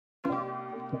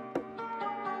And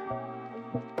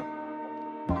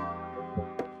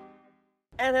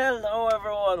hello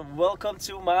everyone, welcome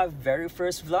to my very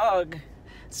first vlog.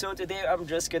 So today I'm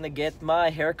just gonna get my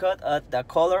haircut at the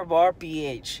Color Bar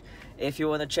PH. If you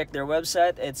wanna check their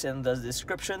website, it's in the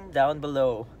description down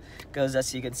below. Because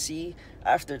as you can see,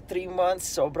 after 3 months,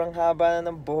 sobrang haba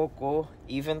na ng buhok ko,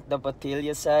 even the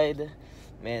patilla side.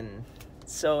 Man.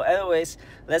 So anyways,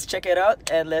 let's check it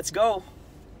out and let's go!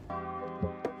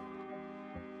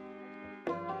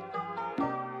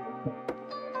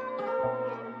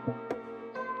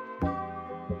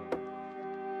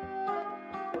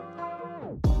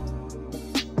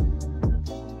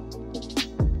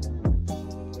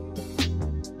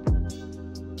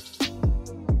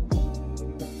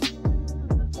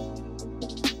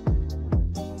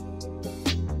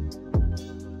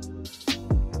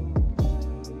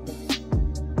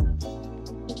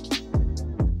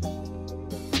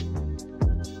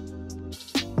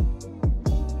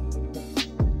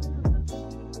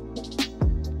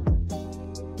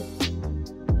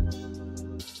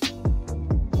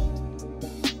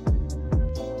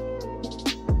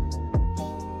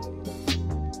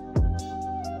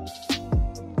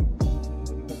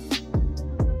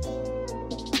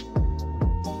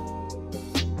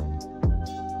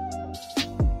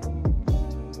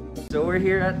 So we're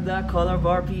here at the Color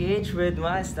Bar PH with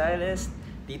my stylist,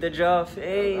 Tito Joff.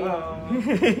 Hey!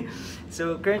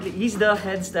 So currently, he's the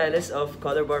head stylist of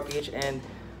Color Bar PH and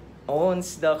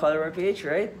owns the Color Bar PH,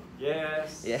 right?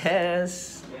 Yes.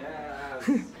 Yes!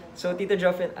 Yes. So Tito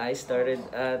Joff and I started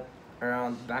at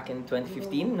around back in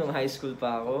 2015, nung high school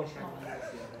pa ako.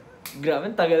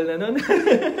 Grabe, tagal na nun.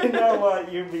 You know what?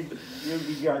 You'll be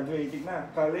graduating na.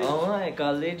 College? Oo nga eh,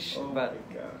 college. Oh But,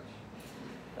 my gosh.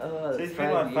 Oh, So it's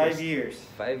been what, 5 years?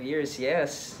 5 years,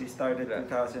 yes. We started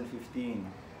 2015.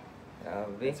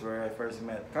 Grabe. That's where I first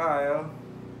met Kyle.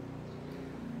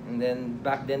 And then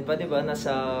back then pa, di ba,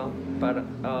 nasa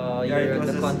Yeah, you're it at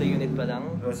was the condo unit pa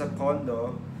lang. It was a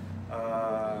condo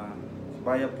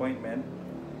by appointment.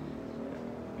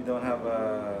 We don't have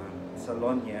a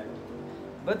salon yet.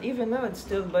 But even now, it's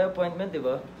still by appointment, di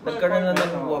ba? By Nagkaroon na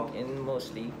appointment, ng oo. walk-in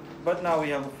mostly. But now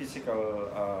we have a physical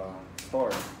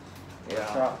store. Yeah.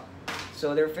 Shop.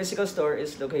 So their physical store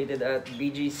is located at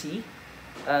BGC,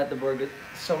 at the Burgos,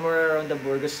 somewhere around the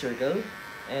Burgos Circle,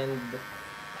 and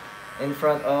in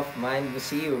front of Mind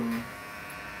Museum.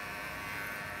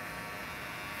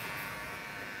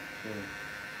 Okay.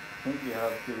 I think you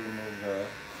have to remove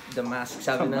The mask,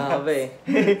 sabi na nga ba eh.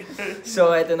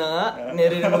 So ito na nga,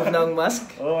 nire-remove na ang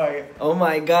mask. Oh my. Oh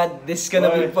my god, this is gonna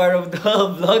be part of the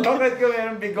vlog. Bakit ka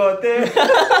mayroong bigote?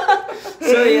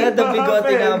 So yeah, the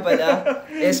bigote nga pala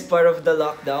is part of the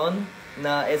lockdown,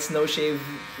 na it's no shave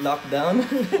lockdown.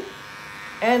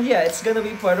 And yeah, it's gonna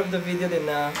be part of the video din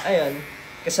na, ayun,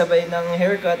 kasabay ng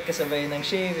haircut, kasabay ng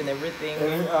shave and everything.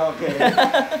 Okay.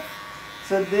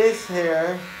 So this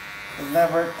hair is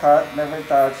never cut, never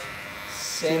touched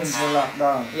since the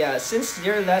lockdown. Yeah, since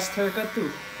your last haircut too.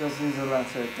 So since the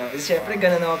last haircut. Siyempre,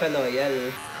 ganun ako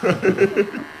ka-loyal.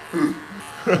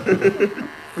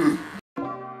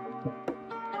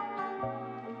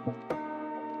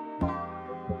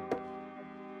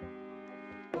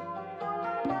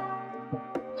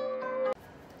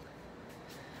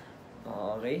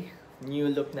 Okay,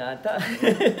 new look na ata.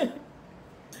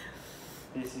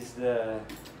 This is the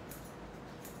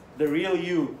real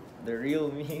you. The real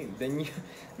me, the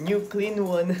new clean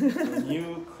one. The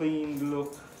new clean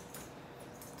look.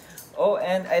 Oh,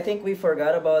 and I think we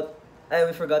forgot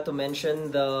to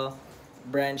mention the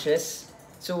branches.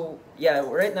 So yeah,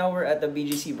 right now we're at the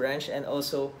BGC branch, and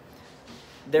also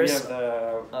We there's have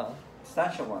the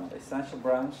Estancia one, the Estancia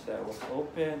branch that was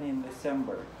open in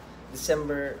December.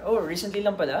 December. Oh, recently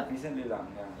lang pala. Recently lang,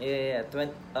 Yeah,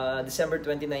 December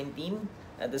 2019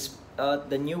 at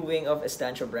the new wing of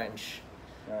Estancia branch.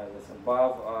 That's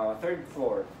above 3rd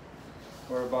floor.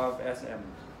 We're above SM.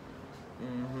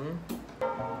 Mm-hmm.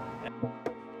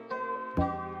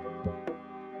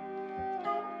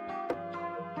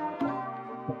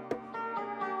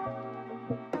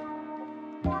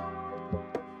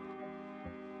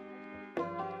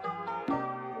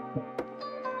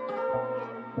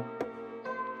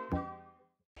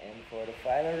 And for the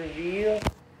final reveal,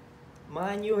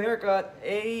 my new haircut.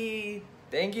 Hey,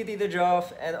 thank you, Tito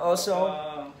Joff, and also.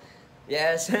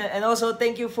 Yes, and also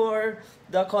thank you for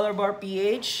the Color Bar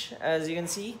PH. As you can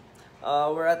see,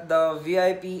 we're at the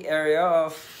VIP area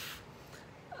of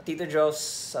Tito Joff's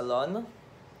salon.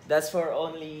 That's for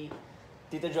only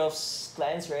Tito Joff's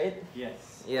clients, right?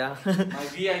 Yes. Yeah. My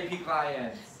VIP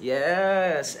clients.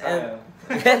 Yes. And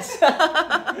yes.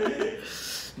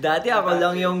 Dati ako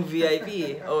lang yung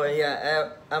VIP. Oh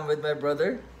yeah, I'm with my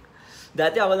brother.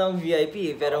 Dati ako lang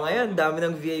VIP, pero ngayon, dami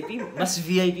ng VIP. Mas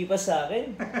VIP pa sa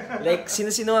akin. Like,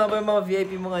 sino-sino nga ba yung mga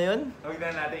VIP mo ngayon? Huwag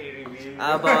na natin i-reveal.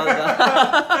 Bawal ka.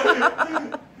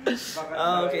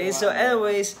 Okay, so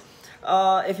anyways,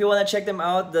 if you wanna check them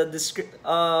out,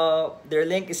 their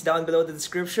link is down below the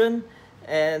description.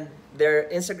 And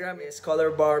their Instagram is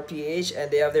colorbarph,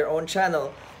 and they have their own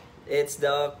channel. It's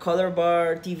the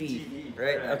Colorbar TV,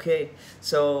 right? Okay,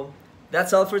 so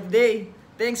that's all for today.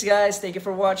 Thanks guys, thank you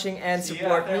for watching and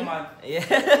support me.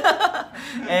 Yeah.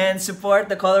 And support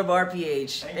the Colorbar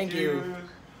PH. Thank you.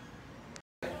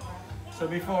 So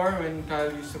before, when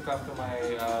Kyle used to come to my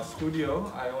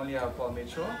studio, I only have Paul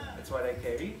Mitchell. That's what I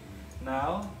carry.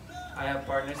 Now, I have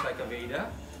partners like Aveda.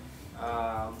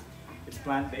 It's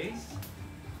plant-based.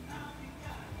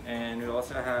 And we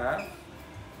also have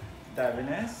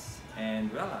Davines and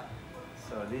Vela.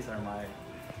 So these are my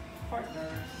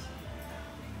partners.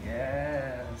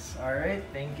 Yes, alright,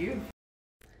 thank you.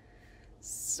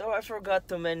 So I forgot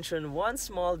to mention one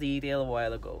small detail a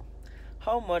while ago.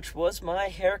 How much was my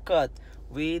haircut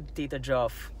with Tita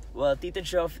Joff? Well, Tita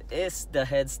Joff is the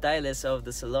head stylist of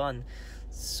the salon.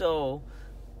 So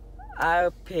I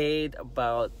paid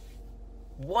about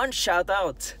one shout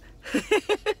out.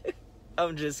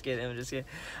 I'm just kidding.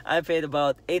 I paid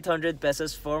about 800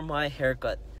 pesos for my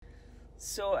haircut.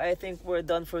 So I think we're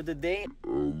done for the day. I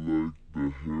like the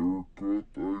haircut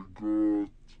I got.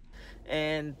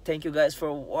 And thank you guys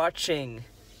for watching.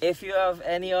 If you have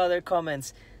any other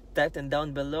comments, type them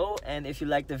down below. And if you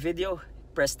like the video,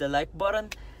 press the like button.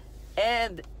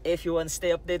 And if you want to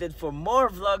stay updated for more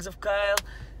vlogs of Kyle,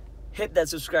 hit that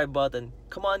subscribe button.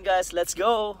 Come on guys, let's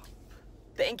go.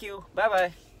 Thank you. Bye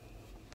bye.